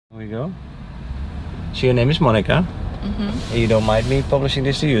Here we go. So your name is Monika. Mm-hmm. And you don't mind me publishing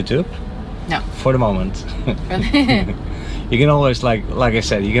this to YouTube? No. For the moment. You can always, like I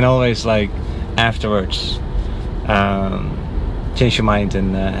said, you can always, afterwards change your mind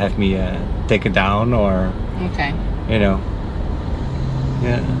and have me take it down, or Okay. Yeah,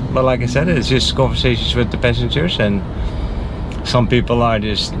 but like I said, it's just conversations with the passengers, and some people are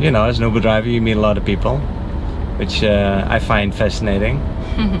just, as an Uber driver you meet a lot of people, which I find fascinating.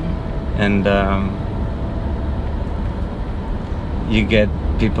 And you get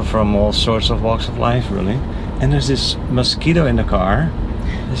people from all sorts of walks of life, really. And there's this mosquito in the car.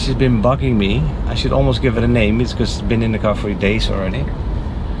 This has been bugging me. I should almost give it a name. It's because it's been in the car for days already.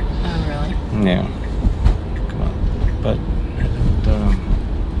 Oh, really? Yeah. Come on. But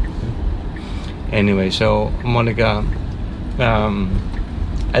anyway, so Monika,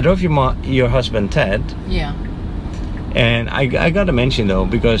 I drove your husband Ted. Yeah. And I gotta mention though,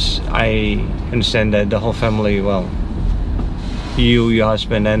 because I understand that the whole family, well, you, your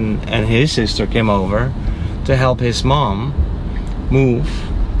husband, and his sister came over to help his mom move.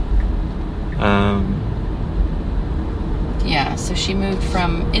 Yeah, so she moved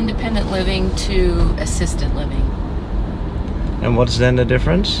from independent living to assisted living. And what's then the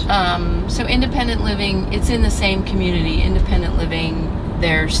difference? So independent living, it's in the same community. Independent living,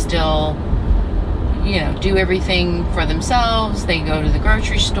 they're still, do everything for themselves. They go to the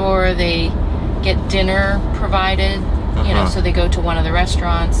grocery store. They get dinner provided. So they go to one of the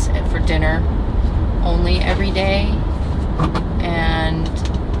restaurants for dinner only every day. And,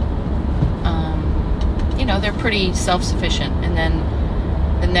 they're pretty self-sufficient. And then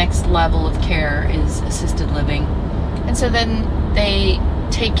the next level of care is assisted living. And so then they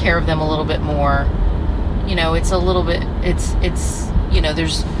take care of them a little bit more. It's a little bit,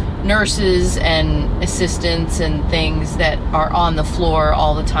 there's nurses and assistants and things that are on the floor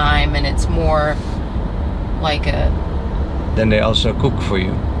all the time, and it's more like Then they also cook for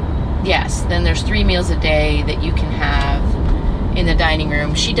you. Yes, then there's 3 meals a day that you can have in the dining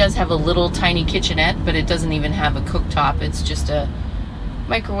room. She does have a little tiny kitchenette, but it doesn't even have a cooktop. It's just a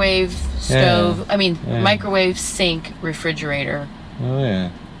microwave stove. Microwave, sink, refrigerator. Oh yeah.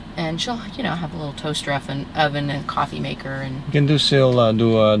 And she'll, have a little toaster oven and coffee maker, and you can still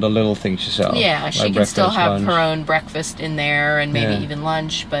do the little things yourself. Yeah, she like can still have lunch. her own breakfast in there, and maybe even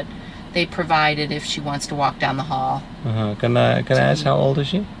lunch. But they provide it if she wants to walk down the hall. Can I ask how old is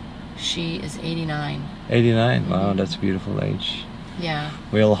she? She is 89. 89. Wow, that's a beautiful age. Yeah.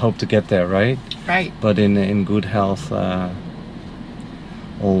 We all hope to get there, right? Right. But in good health,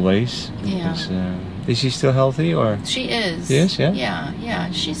 always. Yeah. Because, is she still healthy, or? She is. She is, yeah?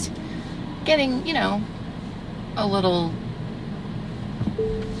 Yeah. She's getting, a little...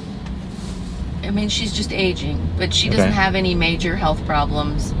 she's just aging, but she doesn't have any major health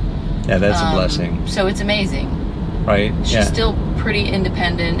problems. Yeah, that's a blessing. So it's amazing. Right, She's still pretty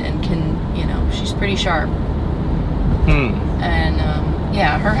independent and can, she's pretty sharp. And,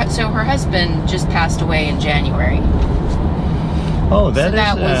 her husband just passed away in January. Oh, that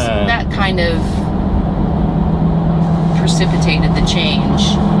kind of precipitated the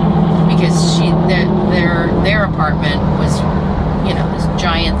change, because their apartment was, this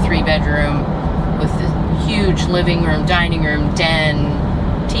giant 3-bedroom with a huge living room, dining room, den,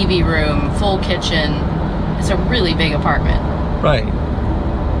 TV room, full kitchen. It's a really big apartment. Right.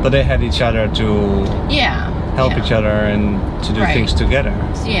 But they had each other to help each other and to do things together.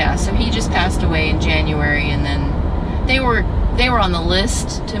 Yeah, so he just passed away in January, and then they were on the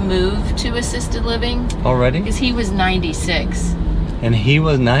list to move to assisted living. Already? Because he was 96. And he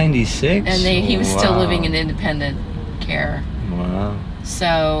was 96? And he was still living in independent care. Wow.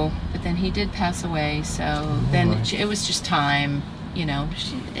 So, but then he did pass away, so then it was just time,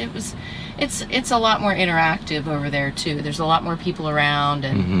 it's a lot more interactive over there too. There's a lot more people around,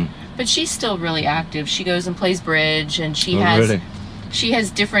 and but she's still really active. She goes and plays bridge, and she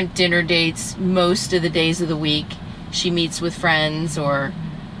has different dinner dates most of the days of the week. She meets with friends or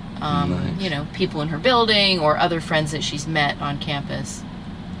people in her building, or other friends that she's met on campus.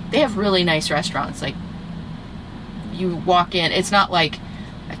 They have really nice restaurants. Like, you walk in, it's not like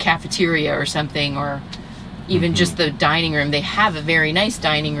a cafeteria or something, or even just the dining room. They have a very nice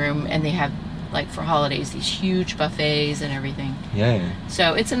dining room, and they have, like, for holidays, these huge buffets and everything. Yeah.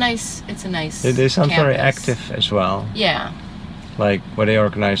 So it's a nice They sound campus. very active as well. Yeah. Like, where they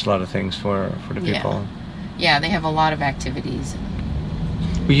organize a lot of things for the people. Yeah, they have a lot of activities.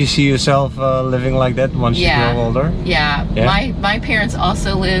 Will you see yourself living like that once you grow older? Yeah. My parents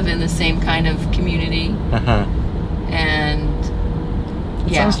also live in the same kind of community. And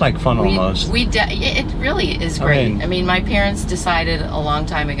sounds like fun almost. It really is great. I mean, my parents decided a long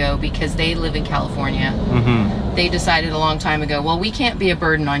time ago, because they live in California. Mm-hmm. They decided a long time ago, well, we can't be a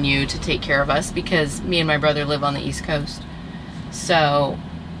burden on you to take care of us, because me and my brother live on the East Coast. So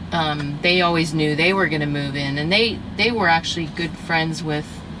they always knew they were going to move in, and they were actually good friends with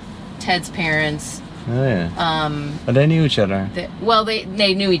Ted's parents. Oh, yeah. But they knew each other.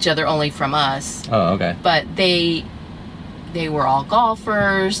 They knew each other only from us. Oh, okay. But they were all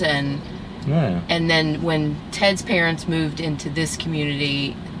golfers, and then when Ted's parents moved into this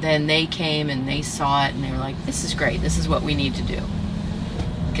community, then they came and they saw it, and they were like, this is great, this is what we need to do.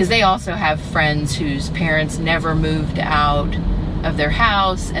 Because they also have friends whose parents never moved out of their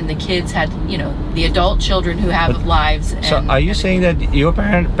house, and the kids had, the adult children who have lives. So are you saying that your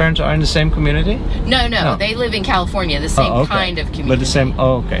parents are in the same community? No, they live in California, the same kind of community. But the same,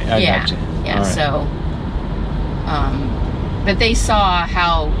 okay, I got you. Yeah, right. So, but they saw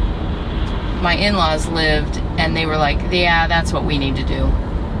how my in-laws lived, and they were like, yeah, that's what we need to do.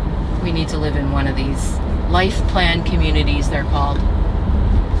 We need to live in one of these life plan communities, they're called.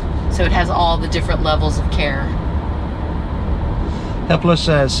 So it has all the different levels of care. Plus,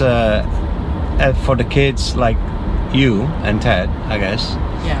 as for the kids like you and Ted, I guess,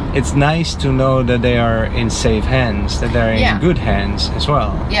 it's nice to know that they are in safe hands, that they're in good hands as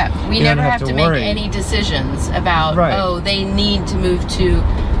well. Yeah, we never have to make any decisions about, they need to move to.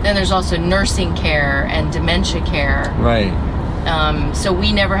 Then there's also nursing care and dementia care. Right. So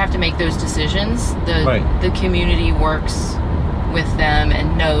we never have to make those decisions. The community works with them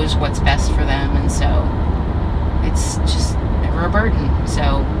and knows what's best for them, and so it's just never a burden.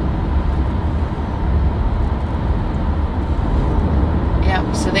 So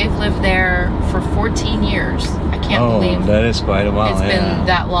so they've lived there for 14 years. I can't believe that is quite a while. It's been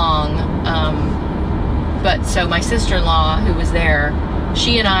that long. But so my sister-in-law, who was there,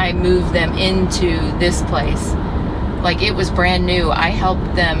 she and I moved them into this place. Like, it was brand new. I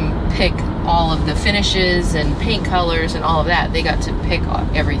helped them pick all of the finishes and paint colors and all of that. They got to pick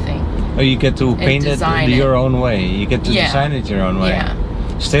everything. Oh, you get to paint it your own way. You get to design it your own way. Yeah.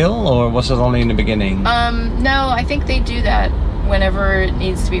 Still, or was it only in the beginning? No, I think they do that whenever it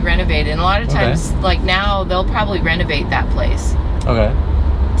needs to be renovated. And a lot of times, like now, they'll probably renovate that place. Okay.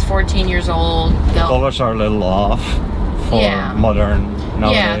 It's 14 years old. The colors are a little off for modern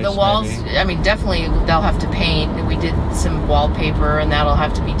nowadays. Yeah, the walls, maybe. I mean, definitely they'll have to paint. We did some wallpaper, and that'll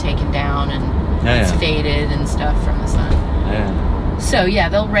have to be taken down, and it's faded and stuff from the sun. Yeah. So,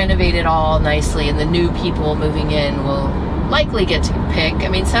 they'll renovate it all nicely, and the new people moving in will likely get to pick. I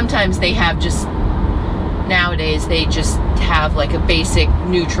mean, sometimes they have nowadays they just have like a basic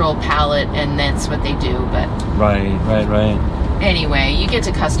neutral palette, and that's what they do. But right. Anyway, you get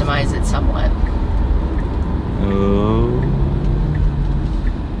to customize it somewhat. Oh.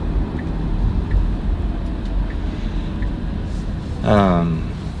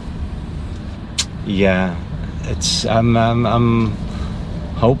 It's I'm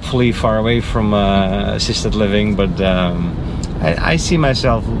hopefully far away from assisted living, but I see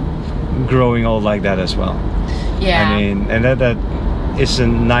myself growing old like that as well. Yeah. I mean, and that is a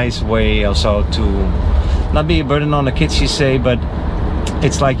nice way also to not be a burden on the kids, you say, but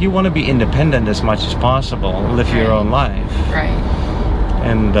it's like you want to be independent as much as possible, live your own life. Right.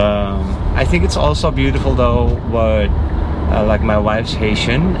 And I think it's also beautiful though what like my wife's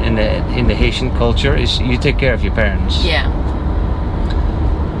Haitian, and in the Haitian culture is you take care of your parents. Yeah.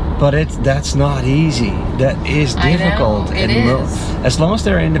 But that's not easy. That is difficult. I know, as long as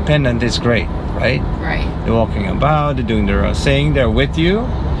they're independent, it's great, right? Right. They're walking about, they're doing their own thing, they're with you,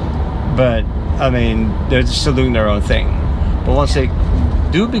 but I mean, they're still doing their own thing. But once they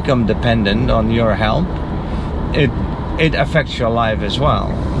do become dependent on your help, it affects your life as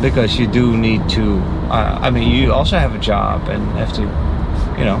well, because you do need to. I mean, you also have a job and have to,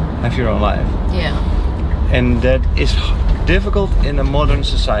 have your own life. Yeah. And that is difficult in a modern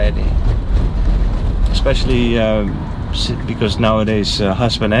society, especially because nowadays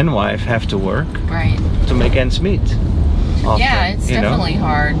husband and wife have to work to make ends meet. Often, yeah, it's definitely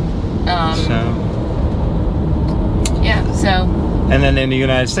hard. And then in the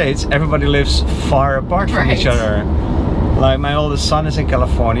United States, everybody lives far apart from each other. Like my oldest son is in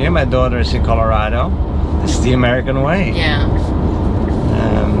California, my daughter is in Colorado. This is the American way. Yeah.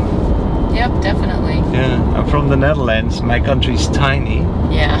 Yep, definitely. Yeah, I'm from the Netherlands. My country's tiny.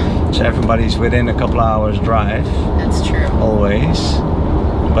 Yeah. So everybody's within a couple hours drive. That's true. Always.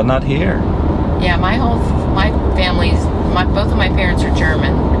 But not here. Yeah, my family's, both of my parents are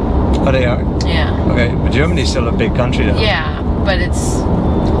German. Oh, they are? Yeah. Okay, but Germany's still a big country though. Yeah, but it's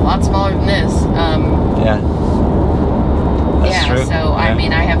a lot smaller than this. That's true. So I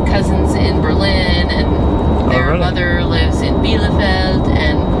mean, I have cousins in Berlin, and their mother lives in Bielefeld,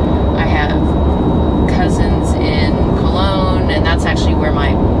 and I have cousins in Cologne, and that's actually where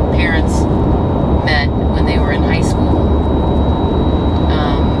my parents met when they were in high school.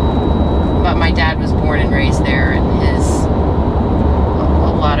 But my dad was born and raised there, and a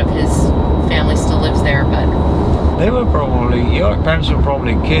lot of his family still lives there. But your parents were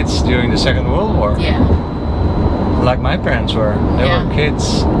probably kids during the Second World War. Yeah. Like my parents were. They were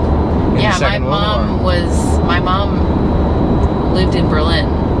kids in the Second World War. My mom lived in Berlin.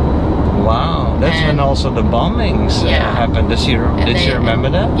 Wow, that's when also the bombings happened. Did she remember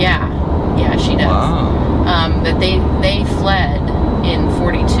that? Yeah, she does. Wow. But they fled in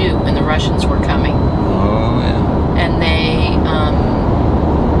 42 when the Russians were coming. Oh, yeah. And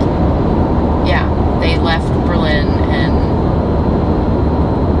they left Berlin, and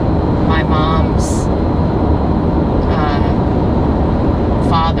my mom's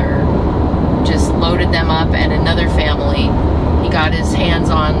father just loaded them up, and another family, he got his hands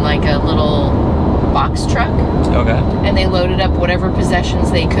on like a little box truck. Okay. And they loaded up whatever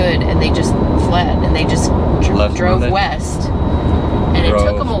possessions they could, and they just fled, and they just drove west. And it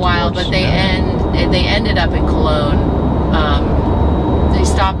took them a while, but they ended up in Cologne. They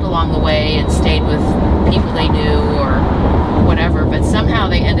stopped along the way and stayed with people they knew or whatever, but somehow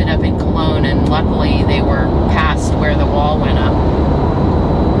they ended up in Cologne, and luckily they were past where the wall went up.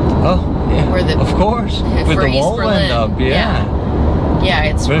 Oh, yeah. Of course. Where the wall went up, Yeah,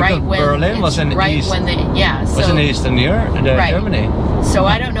 it's right when Berlin was in right East. when they was in Eastern Europe, Germany. So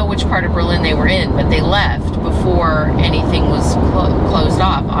I don't know which part of Berlin they were in, but they left before anything was closed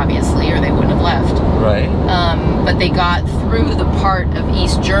off, obviously, or they wouldn't have left. Right. But they got through the part of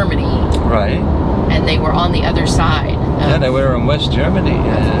East Germany. Right. And they were on the other side. They were in West Germany.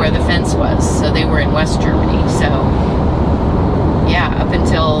 Where the fence was. So they were in West Germany. So, up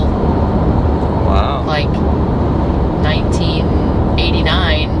until like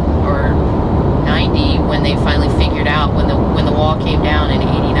 1989 or 90, when they finally figured out when the wall came down in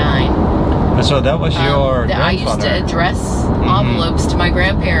 89. So that was your grandfather. I used to address envelopes to my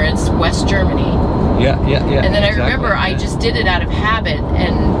grandparents, West Germany. Yeah. And then I remember I just did it out of habit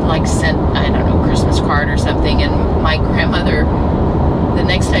and like sent, I don't know, Christmas card or something. And my grandmother, the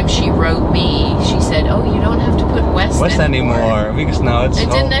next time she wrote me, she said, "Oh, you don't have to put West anymore because now it's."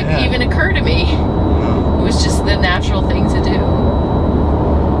 It didn't even occur to me. No. It was just the natural thing to do.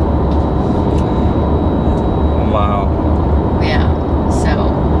 Wow. Yeah.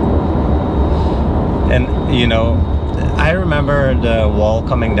 So. And I remember the wall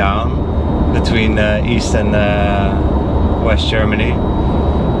coming down between East and West Germany,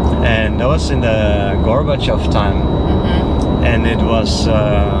 and that was in the Gorbachev time. And it was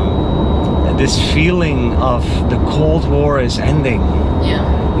this feeling of the Cold War is ending. Yeah.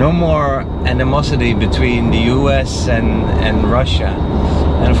 No more animosity between the US and Russia.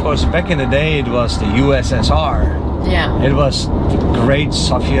 And of course, back in the day, it was the USSR. Yeah. It was the Great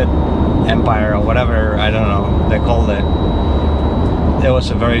Soviet Empire, or whatever, I don't know, they called it. It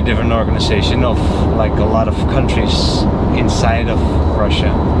was a very different organization of like a lot of countries inside of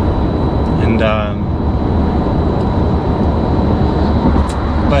Russia. And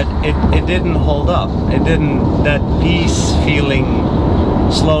but it didn't hold up. That peace feeling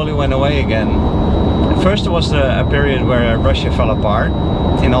slowly went away again. At first there was a period where Russia fell apart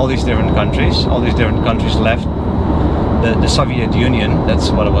in all these different countries. All these different countries left the Soviet Union,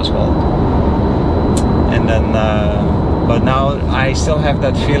 that's what it was called. And then, but now I still have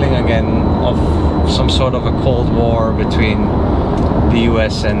that feeling again of some sort of a Cold War between the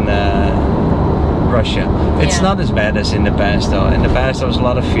US and Russia. It's not as bad as in the past though. In the past there was a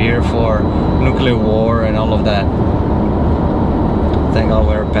lot of fear for nuclear war and all of that. Thank God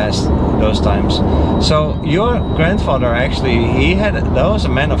we're past those times. So your grandfather actually, that was a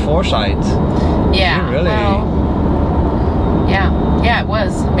man of foresight. Yeah. He really. Yeah, it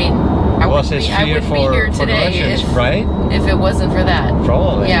was. I mean, I wouldn't be here today if it wasn't for that.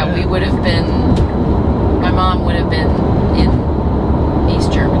 Probably. Yeah, we would have been. My mom would have been in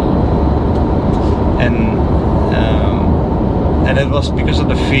East Germany. And it was because of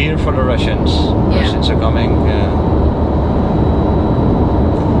the fear for the Russians. Russians are coming.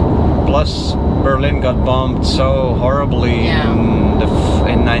 Plus, Berlin got bombed so horribly in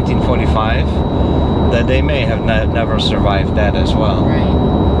 1945 that they may have never survived that as well. Right.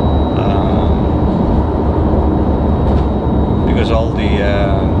 Because all the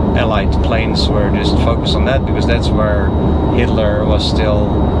Allied planes were just focused on that, because that's where Hitler was still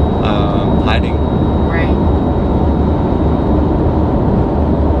hiding. Right.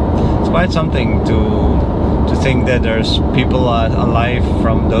 It's quite something to to think that there's people alive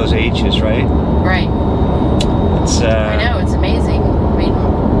from those ages, right? Right. It's I know, it's amazing. I mean,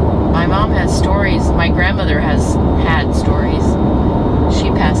 my mom has stories. My grandmother has had stories. She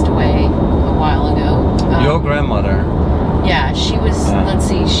passed away a while ago. Your grandmother? Yeah, she was, let's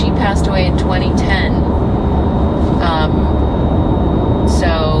see, she passed away in 2010.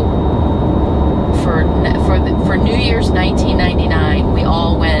 So for New Year's 1999, we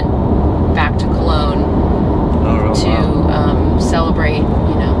all went back to Cologne to celebrate,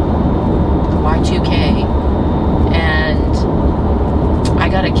 you know, Y2K. And I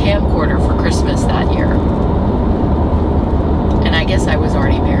got a camcorder for Christmas that year. And I guess I was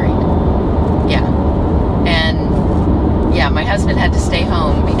already married. Yeah. And yeah, my husband had to stay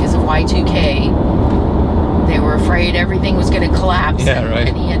home because of Y2K. They were afraid everything was going to collapse,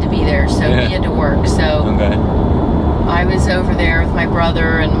 and he had to be there, so he had to work. So I was over there with my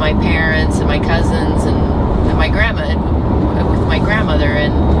brother and my parents and my cousins and my grandma, with my grandmother,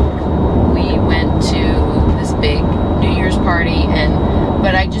 and we went to this big New Year's party.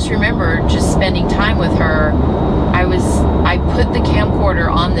 But I just remember just spending time with her. I put the camcorder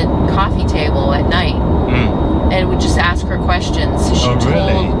on the coffee table at night and would just ask her questions. She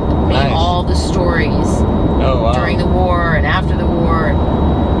told me all the stories during the war and after the war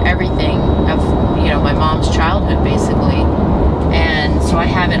and everything of, you know, my mom's childhood basically. And so I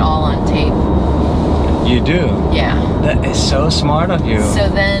have it all on tape. You do? Yeah. That is so smart of you. So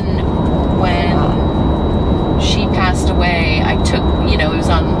then when she passed away, I took, you know, it was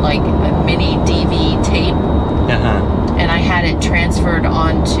on like a mini DV tape. And I had it transferred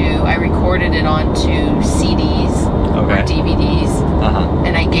I recorded it onto CDs or DVDs.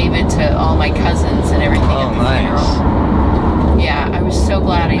 And I gave it to all my cousins and everything at the funeral. Yeah, I was so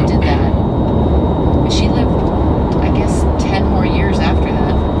glad I did that. She lived, I guess, 10 more years after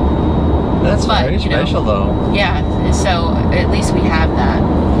that. That's very special, though. Yeah, so at least we have that.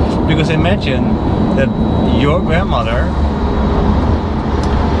 Because imagine that your grandmother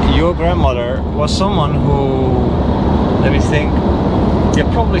was someone who, let me think, you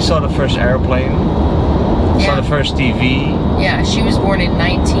probably saw the first airplane, saw the first TV. Yeah, she was born in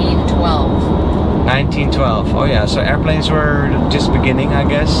 1912. 1912, oh yeah, so airplanes were just beginning, I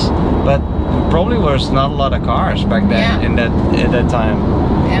guess, but probably was not a lot of cars back then at that time.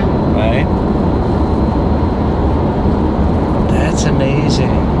 Yeah. Right? That's amazing.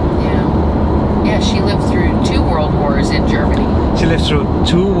 Yeah. Yeah, she lived through 2 world wars in Germany. She lived through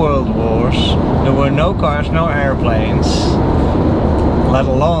 2 world wars. There were no cars, no airplanes, let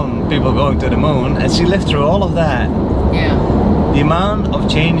alone people going to the moon. And she lived through all of that. Yeah. The amount of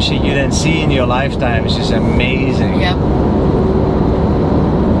change that you then see in your lifetime is just amazing. Yep.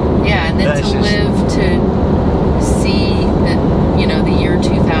 Yeah, and then to live to see the year 2000.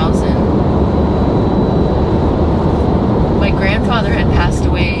 My grandfather had passed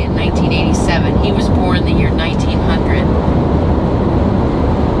away in 1987. He was born the year 1900.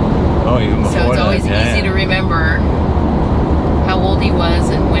 Oh, even before that. So it's always easy to remember how old he was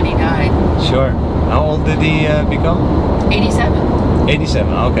and when he died. Sure. How old did he become? 87.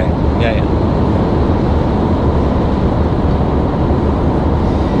 87, okay. Yeah.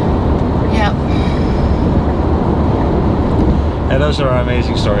 Yep. Yeah, those are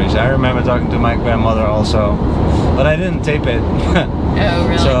amazing stories. I remember talking to my grandmother also, but I didn't tape it. Oh,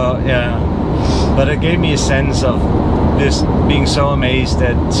 really? So, yeah. But it gave me a sense of this being so amazed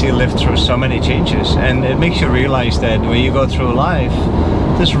that she lived through so many changes. And it makes you realize that when you go through life,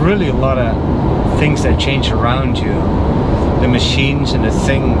 there's really a lot of things that change around you. The machines and the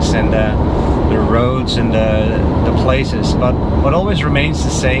things and the roads and the places. But what always remains the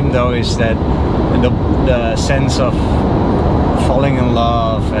same though is that the sense of falling in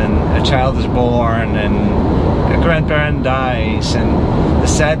love, and a child is born, and a grandparent dies, and the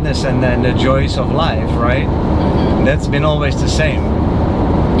sadness and the joys of life, right? Mm-hmm. That's been always the same.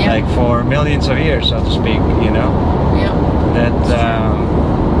 Yep. Like for millions of years, so to speak, you know? Yeah.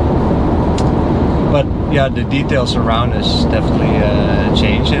 But yeah, the details around us definitely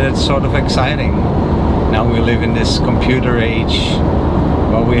change, and it's sort of exciting. Now we live in this computer age,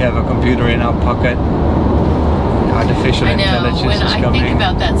 where we have a computer in our pocket. Artificial intelligence when is I coming. think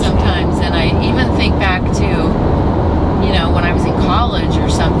about that sometimes, and I even think back to, when I was in college or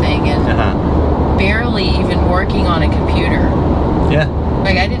something, and barely even working on a computer. Yeah.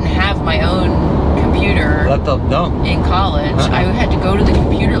 Like I didn't have my own computer. Laptop, no. In college, I had to go to the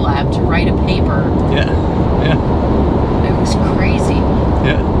computer lab to write a paper. Yeah. It was crazy.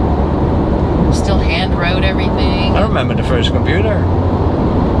 Yeah. Still hand wrote everything. I remember the first computer.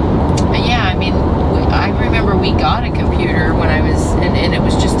 Yeah, I mean, I remember we got a computer when I was, and it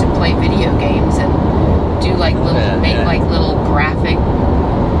was just to play video games and do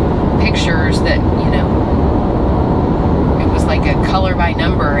color by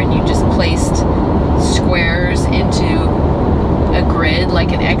number, and you just placed squares into a grid,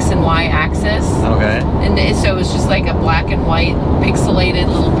 like an X and Y axis. Okay. And so it was just like a black and white pixelated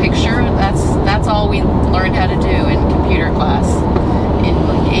little picture. That's all we learned how to do in computer class in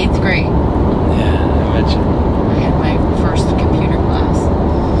like 8th grade. Yeah, I imagine. I had my first computer class.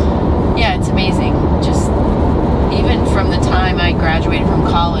 Yeah, it's amazing. Just even from the time I graduated from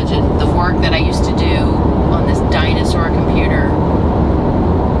college and the work that I used to do on this dinosaur computer,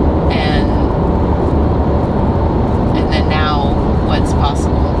 and then now what's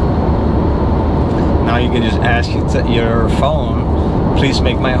possible. Now you can just ask your phone, please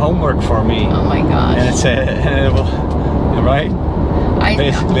make my homework for me. Oh my gosh. And it will, right?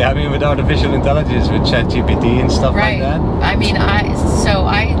 Basically, I mean, with artificial intelligence, with ChatGPT and stuff like that. I mean,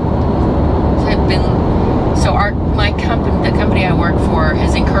 the company I work for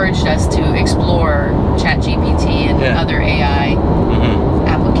has encouraged us to explore ChatGPT and other AI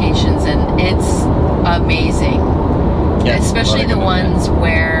applications, and it's amazing. Yeah, especially the ones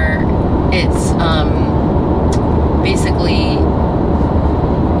where it's basically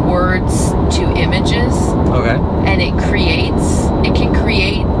words to images. Okay. And it can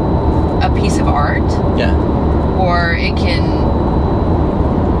create a piece of art. Yeah. Or it can,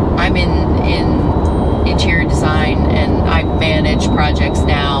 I'm in interior design, and I manage projects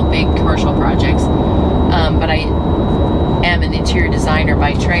now, big commercial projects. But I am an interior designer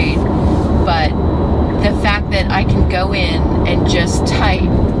by trade. But the fact that I can go in and just type,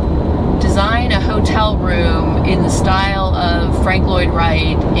 design a hotel room in the style of Frank Lloyd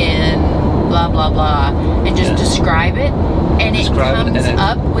Wright in blah blah blah, and just describe it, and it comes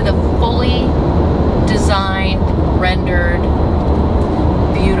up with a fully designed, rendered,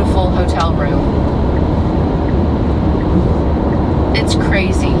 beautiful hotel room. It's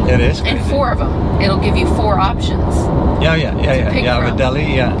crazy. It is crazy. And 4 of them. It'll give you 4 options. Yeah. With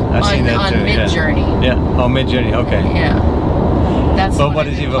Delhi, I've seen that too. On Midjourney. Yeah. Oh, Midjourney. Okay. Yeah. That's. But what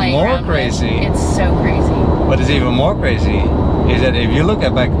is even more crazy? It's so crazy. What is even more crazy is that if you look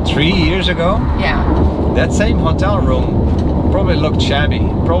at back 3 years ago, that same hotel room probably looked shabby.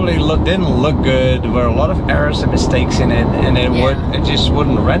 Probably didn't look good. There were a lot of errors and mistakes in it, and it just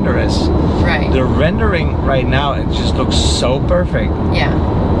wouldn't render as. Right. The rendering right now, it just looks so perfect. Yeah.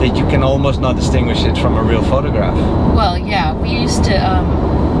 That you can almost not distinguish it from a real photograph. Well, yeah, we used to,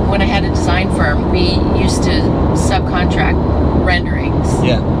 when I had a design firm, we used to subcontract renderings.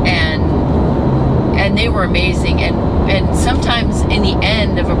 Yeah. And they were amazing. And sometimes in the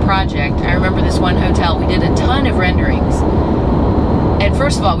end of a project, I remember this one hotel, we did a ton of renderings. And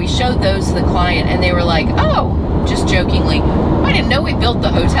first of all, we showed those to the client, and they were like, oh, just jokingly, I didn't know we built the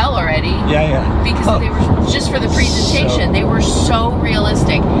hotel already. Yeah. Because they were just for the presentation. They were so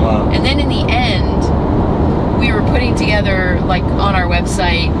realistic. Wow. And then in the end, we were putting together, like on our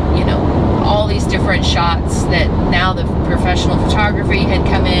website, all these different shots that now the professional photography had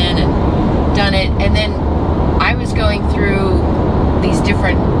come in and done it. And then I was going through these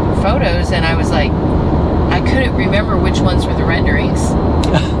different photos, and I was like, I couldn't remember which ones were the renderings.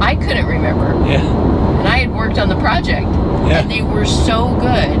 I couldn't remember. Yeah. And I had worked on the project. Yeah. And they were so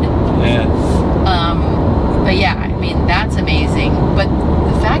good. Yeah. But yeah, I mean, that's amazing. But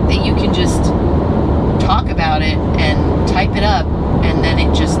the fact that you can just talk about it and type it up, and then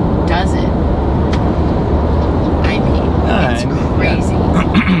it just does it. I mean, it's crazy.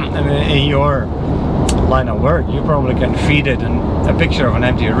 I mean, in your line of work, you probably can feed it a picture of an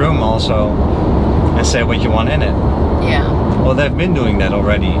empty room also, and say what you want in it. Yeah. Well, they've been doing that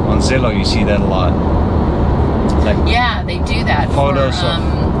already. On Zillow, you see that a lot. Like they do that. Photos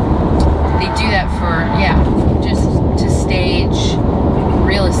they do that for just to stage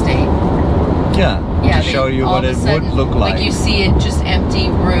real estate. Yeah. To show you what it would look like. Like you see it just empty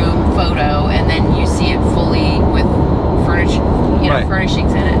room photo, and then you see it fully with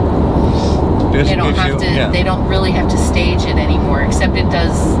furnishings in it. Because they don't have to. They don't really have to stage it anymore. Except it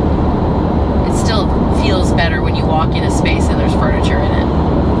does. It still feels better when you walk in a space and there's furniture in it.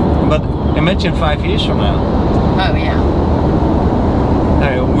 But imagine 5 years from now. Oh yeah.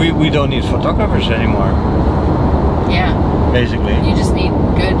 We don't need photographers anymore. Yeah. Basically. You just need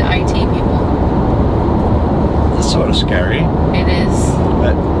good IT people. That's sort of scary. It is.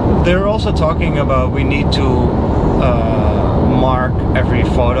 But they're also talking about we need to mark every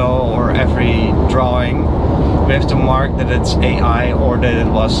photo or every drawing. We have to mark that it's AI or that it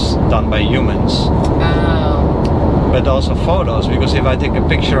was done by humans. Oh. But also photos, because if I take a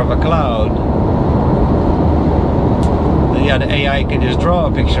picture of a cloud, the AI can just draw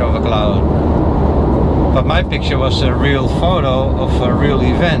a picture of a cloud. But my picture was a real photo of a real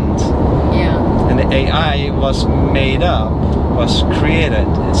event. Yeah. And the AI was made up was created.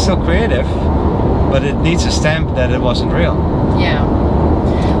 It's still creative, but it needs a stamp that it wasn't real. Yeah.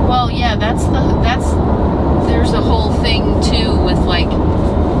 Well, yeah, there's a whole thing too with like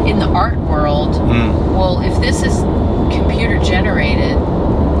in the art world. Well, if this is computer generated,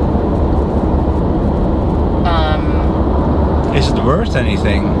 is it worth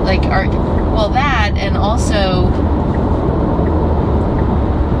anything? Like that, and also,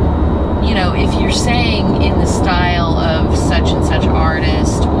 you know, if you're saying in the style of such and such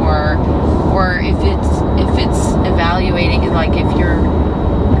artist, or if it's evaluating, like if you're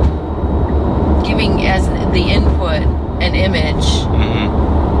giving as the input an image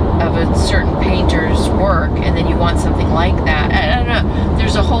of a certain painter's work, and then you want something like that. I don't know.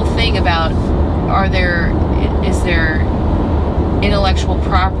 There's a whole thing about is there intellectual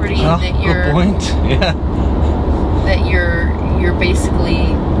property that you're good point. Yeah. That you're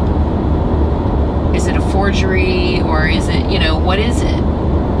basically, is it a forgery or is it, you know, what is it?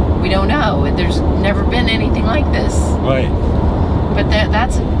 We don't know. There's never been anything like this. Right. But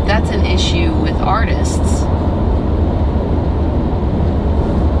that's an issue with artists.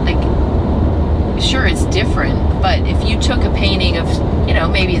 Like, sure, it's different, but if you took a painting of, you know,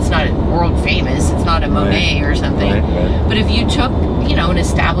 maybe it's not world famous, it's not a Monet or something, but if you took, you know, an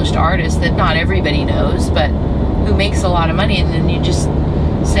established artist that not everybody knows, but who makes a lot of money, and then you just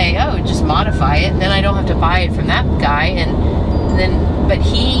say, oh, just modify it, and then I don't have to buy it from that guy, and then, but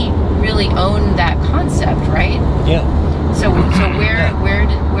he really owned that concept, right? Yeah. So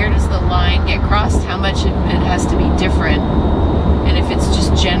where does the line get crossed? How much of it has to be different? And if it's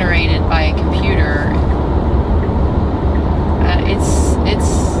just generated by a computer, it's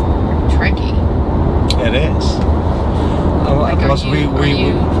tricky. It is. Like, are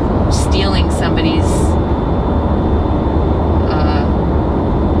you stealing somebody's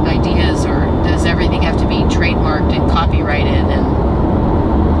ideas, or does everything have to be trademarked and copyrighted?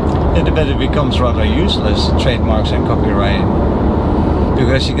 But it becomes rather useless, trademarks and copyright,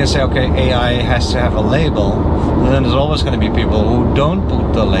 because you can say, okay, AI has to have a label, and then there's always going to be people who don't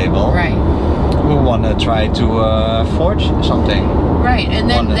put the label, right? Who want to try to forge something, right? And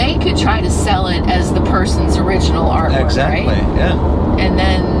then they could try to sell it as the person's original artwork, exactly, right? Yeah. And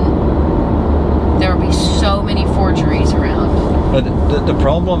then there will be so many forgeries around. But the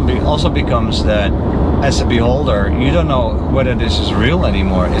problem also becomes that, as a beholder, you don't know whether this is real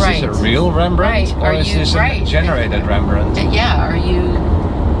anymore. Is this a real Rembrandt, or is this a generated Rembrandt? Yeah, are you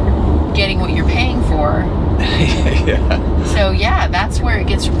getting what you're paying for? Yeah. So yeah, that's where it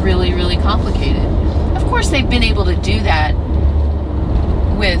gets really, really complicated. Of course, they've been able to do that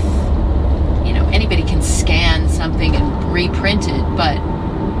with, you know, anybody can scan something and reprint it, but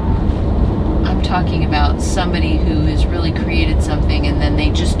I'm talking about somebody who has really created something and then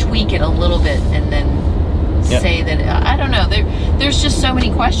they just tweak it a little bit and then say that, I don't know, there's just so many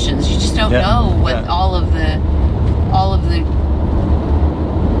questions. You just don't know what all of the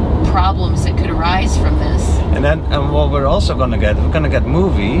problems that could arise from this. And then what we're also going to get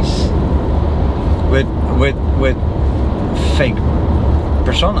movies with fake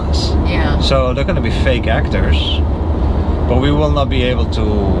personas. Yeah. So they're going to be fake actors, but we will not be able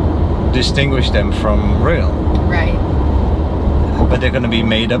to distinguish them from real. Right. But they're going to be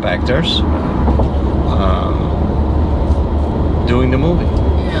made up actors doing the movie.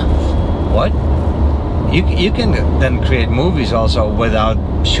 Yeah. What? You can then create movies also without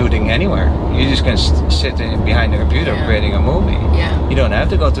shooting anywhere. You just can sit behind the computer creating a movie. Yeah. You don't have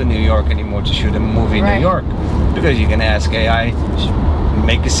to go to New York anymore to shoot a movie in New York, because you can ask AI,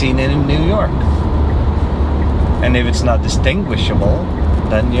 make a scene in New York. And if it's not distinguishable,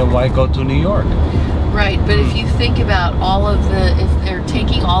 then why go to New York? Right, but if you think about if they're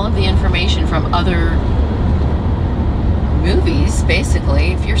taking all of the information from other movies,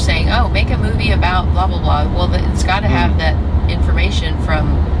 basically, if you're saying, oh, make a movie about blah, blah, blah, well, it's got to have that information from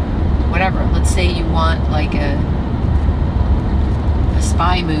whatever. Let's say you want like a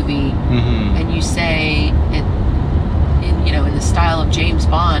spy movie, and you say it in the style of James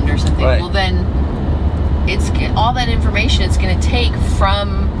Bond or something. Right. Well, then it's all that information it's going to take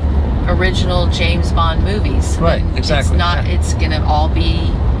from original James Bond movies. Right, exactly. It's going to all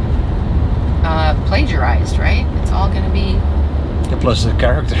be plagiarized, right? It's all going to be. Plus the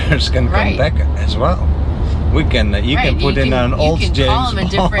characters can come back as well. You can put in an old James Bond. You can call them a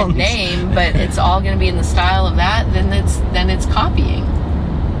different name, but it's all going to be in the style of that. Then it's copying.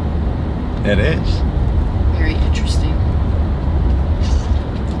 It is. Very interesting.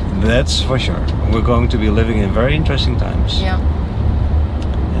 That's for sure. We're going to be living in very interesting times. Yeah.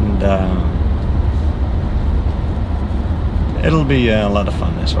 And it'll be a lot of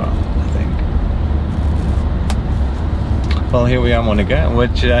fun as well, I think. Well, here we are, Monika.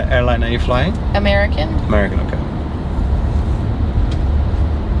 Which airline are you flying? American. American, okay.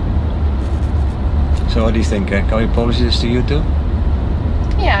 So what do you think? Can we publish this to YouTube?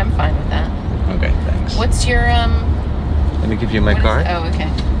 Yeah, I'm fine with that. Okay, thanks. What's your Let me give you my card. Oh, okay.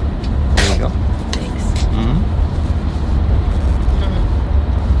 There you go. Thanks. Mm-hmm.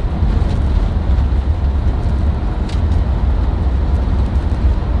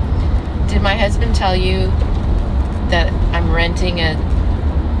 Did my husband tell you that I'm renting a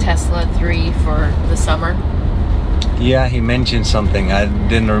Tesla 3 for the summer? Yeah, he mentioned something. I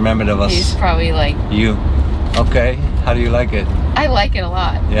didn't remember that was He's probably like, you. Okay, how do you like it? I like it a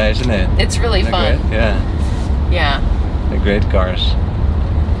lot. Yeah, isn't it? It's really They're fun. great? Yeah, Yeah. they're great cars.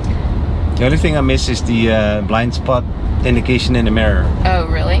 The only thing I miss is the blind spot indication in the mirror. Oh,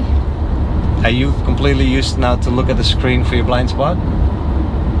 really? Are you completely used now to look at the screen for your blind spot?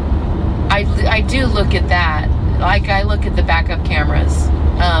 I do look at that. Like I look at the backup cameras.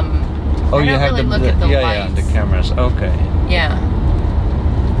 Oh, I you don't have really the, look at the yeah, lights. the cameras. Okay. Yeah.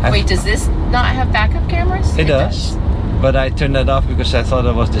 I've- Wait, does this not have backup cameras? It does, but I turned that off because I thought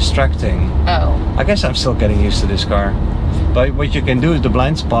it was distracting. Oh. I guess I'm still getting used to this car. But what you can do is the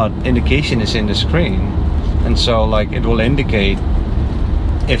blind spot indication is in the screen, and so like it will indicate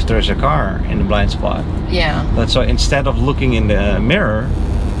if there's a car in the blind spot. Yeah. But so instead of looking in the mirror,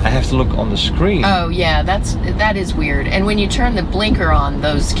 I have to look on the screen. Oh, yeah. That is weird. And when you turn the blinker on,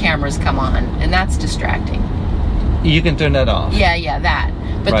 those cameras come on, and that's distracting. You can turn that off. Yeah, that.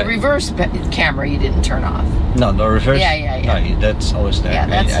 But Right. the reverse camera you didn't turn off. No, the reverse. Yeah. No, that's always there.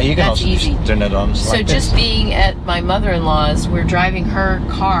 Yeah, you can that's also easy. just turn that on. So like just this. being at my mother-in-law's, we're driving her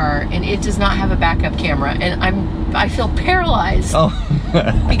car, and it does not have a backup camera, and I feel paralyzed Oh.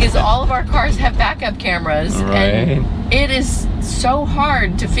 because all of our cars have backup cameras, and it is so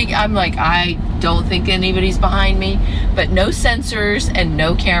hard to figure. I'm like, I don't think anybody's behind me, but no sensors and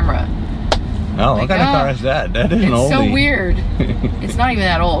no camera. Oh, Like, what kind of car is that? That is an It's oldie. so weird. It's not even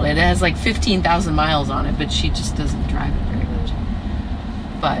that old. It has like 15,000 miles on it, but she just doesn't drive it very much.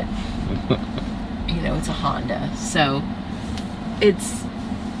 But, you know, it's a Honda. So, it's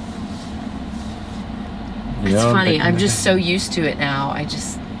funny. I'm just so used to it now.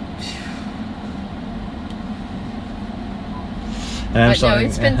 But no,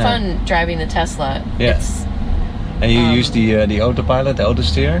 it's been fun driving the Tesla. Yeah. And you use the autopilot, the auto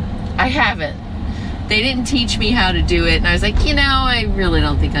steer? I haven't. They didn't teach me how to do it, and I was like, I really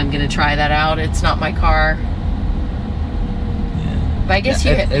don't think I'm going to try that out. It's not my car. Yeah. But I guess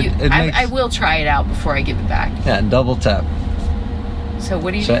I will try it out before I give it back. Yeah, double tap. So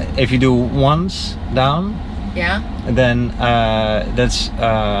what do you? So if you do once down, Yeah. and then that's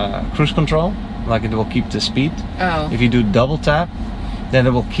cruise control, like it will keep the speed. Oh. If you do double tap, then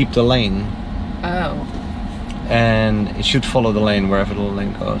it will keep the lane. Oh. And it should follow the lane wherever the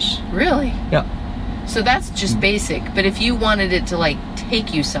lane goes. Really? Yeah. So that's just basic. But if you wanted it to like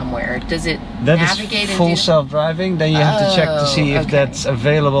take you somewhere, does it That navigate is full and do? self-driving. Then you have to check to see if okay. that's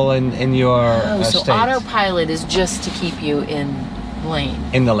available in your So state. autopilot is just to keep you in lane.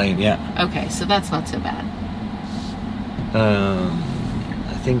 In the lane, yeah. Okay, so that's not so bad.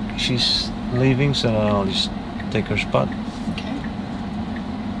 I think she's leaving, so I'll just take her spot. Okay.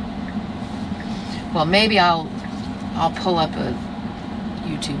 Well, maybe I'll pull up a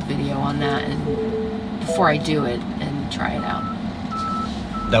YouTube video on that and before I do it and try it out.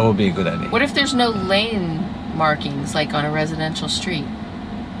 That would be a good idea. What if there's no lane markings like on a residential street?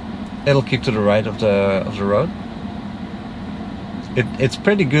 It'll keep to the right of the road. It's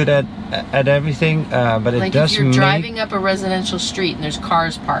pretty good at everything, but it Like does if you're make... driving up a residential street and there's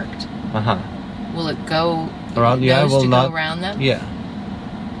cars parked, will it go around? Yeah, it will to not go around them? Yeah,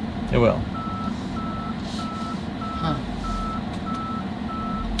 it will. Huh.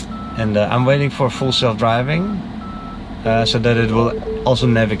 And I'm waiting for full self-driving, so that it will also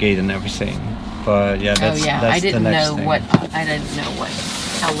navigate and everything. But yeah, that's I the didn't next know thing.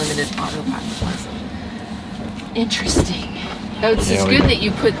 how limited autopilot was. Interesting. Oh, it's There we good go. that you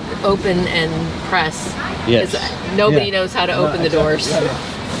put open and press. Yes. 'Cause nobody Yeah. knows how to open the doors. I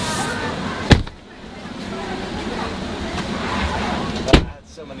had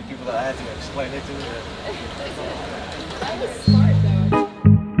so many people that I had to explain it to. That was smart.